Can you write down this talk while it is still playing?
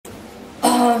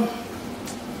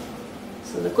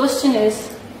So the question is,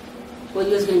 when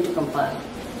is going to compile?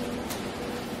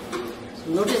 So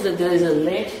notice that there is a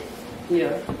late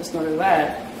here, it's not a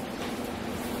var.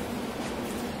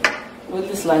 Will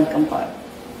this line compile?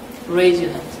 Raise your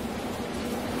hands.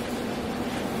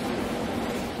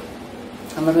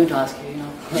 I'm not going to ask you,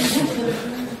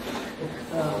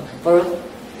 Parul?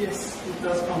 Yes, it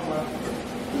does compile.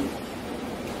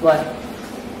 Why?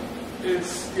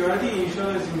 It's you're already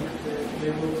initializing the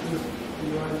label to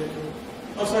UI label.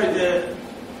 Oh, sorry, I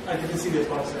didn't see the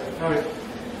part. Sorry,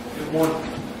 it won't.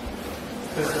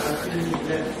 Because I think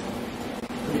that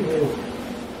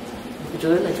It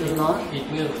will not? It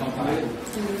will compile.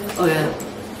 Oh yeah.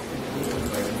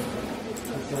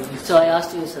 So I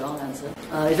asked you, it's the wrong answer.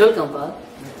 It will compile.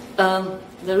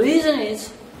 The reason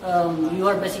is you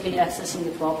are basically accessing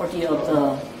the property of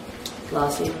the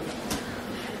class A.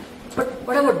 But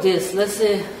what about this? Let's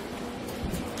say,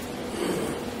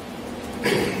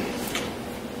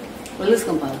 will this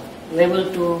compile? Label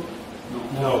to?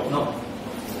 No.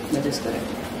 That is correct.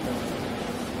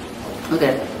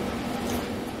 Okay.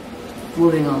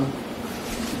 Moving on.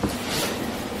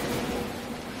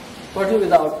 What will be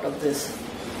the output of this?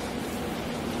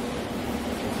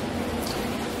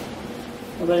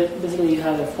 Well, basically you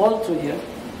have a fall through here.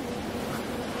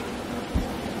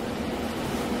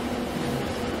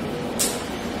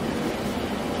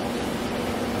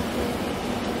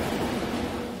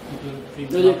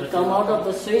 Will it come out of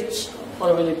the switch,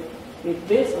 or will it hit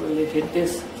this, or will it hit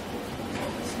this?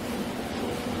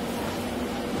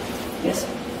 Yes?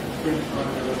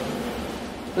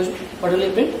 What will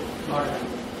it print?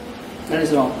 That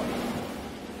is wrong.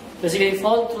 Basically,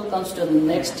 fall through comes to the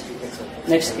next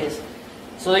case.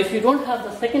 So if you don't have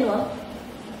the second one,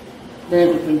 then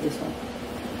it will print this one.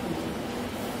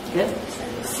 Okay?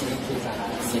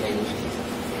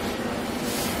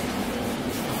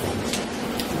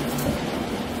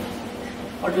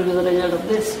 What will be the result of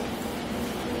this?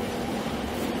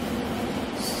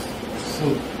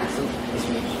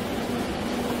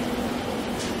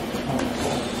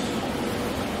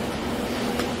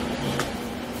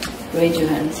 Raise your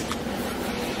hands.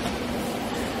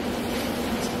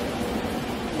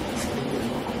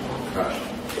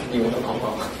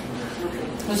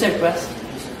 Who said press?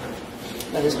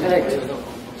 That is correct. It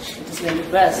is going to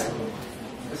press.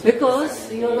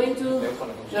 Because you're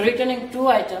returning two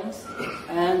items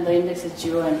and the index is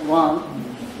 0 and 1.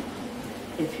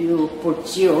 If you put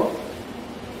 0,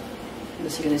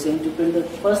 basically it's going to print the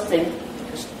first thing.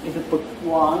 If you put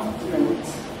 1, then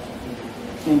it's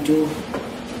going to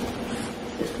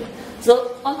display.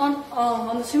 So on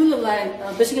the similar line,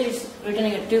 basically it's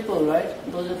returning a tuple, right?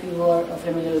 Those of you who are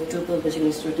familiar with tuple, basically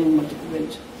it's returning multiple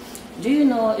range. Do you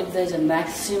know if there is a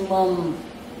maximum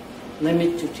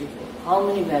limit to tuple? How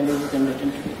many values you can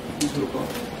return to tuple?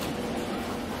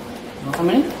 How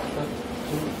many?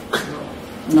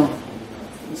 No.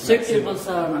 Strict tuples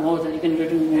are more than, you can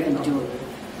return more than 2.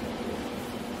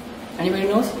 Anybody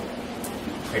knows?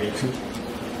 32.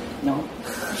 No.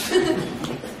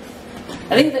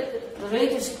 I think that the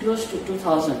rate is close to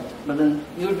 2000, but then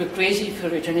you would be crazy if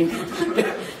you're returning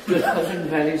 2000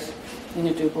 values in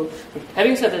a tuple. But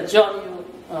having said that, John,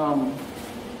 Paul,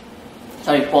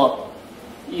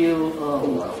 you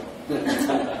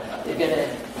get a,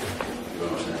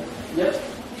 yep,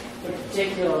 but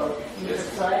check your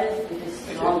size, it is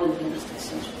smaller than the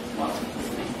extension.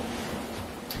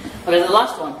 Okay, the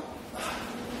last one.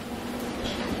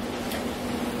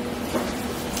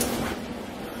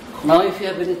 Now if you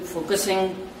have been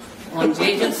focusing on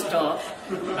JSON stuff,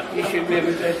 you should be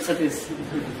able to answer this.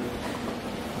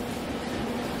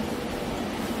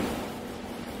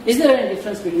 Is there any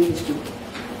difference between these two?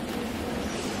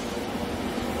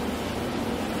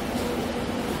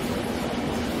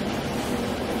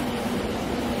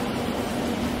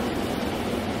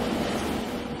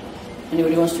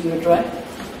 Anybody wants to give a try?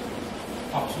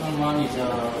 Optional one is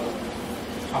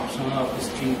optional of the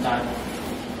string type.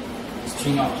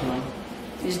 String optional.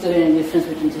 Is there any difference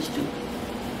between these two?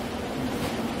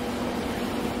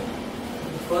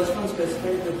 The first one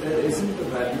specifies that there isn't a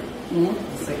value. Mm-hmm.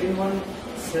 The second one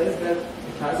says that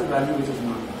it has a value which is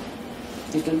none.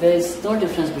 There is no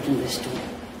difference between these two.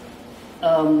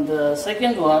 The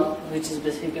second one, which is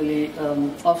basically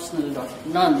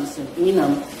optional.none, is an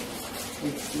enum.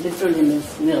 It literally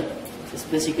means nil. It's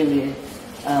basically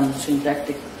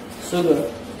syntactic sugar.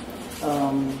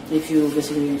 If you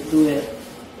basically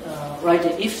write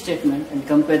an if statement and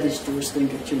compare these two, it's going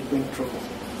to actually print true.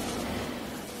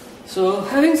 So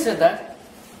having said that,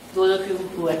 those of you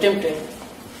who attempted,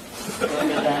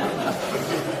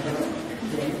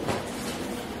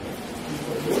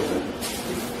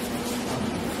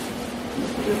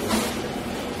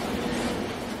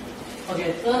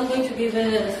 Okay, so I'm going to give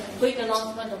a quick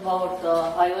announcement about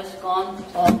iOS Conf.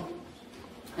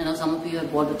 I know some of you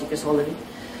have bought the tickets already.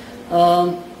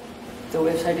 The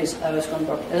website is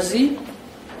iOSconf.SG,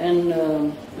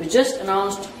 and we just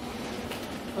announced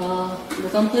the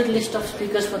complete list of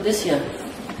speakers for this year,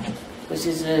 which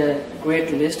is a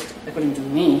great list according to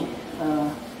me,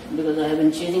 because I have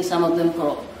been changing some of them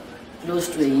for close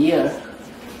to a year.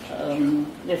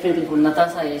 Definitely for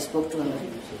Natasha, I spoke to her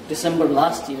December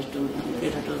last year to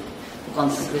get her to the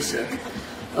conference this year.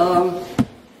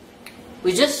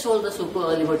 We just sold the super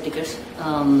early bird tickets,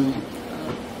 I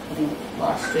think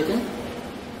last weekend,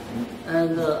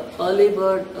 and the early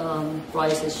bird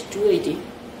price is $280.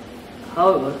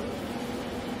 However,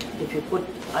 if you put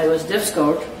iOS Dev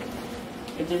Scout,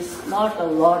 it is not a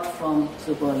lot from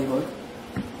super early bird,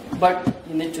 but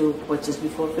you need to purchase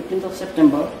before 15th of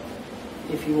September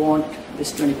if you want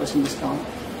this 20% discount.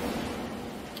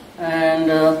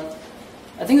 And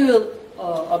I think we will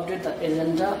update the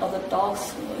agenda of the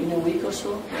talks in a week or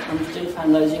so. I'm still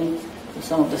finalizing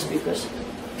some of the speakers.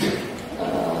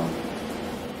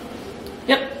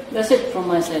 Yep, that's it from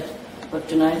my side for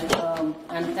tonight.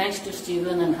 And thanks to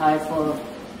Stephen and Hyde for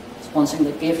sponsoring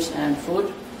the gifts and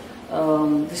food.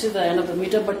 This is the end of the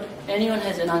meetup, but anyone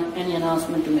has any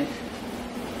announcement to make?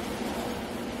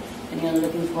 Anyone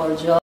looking for a job?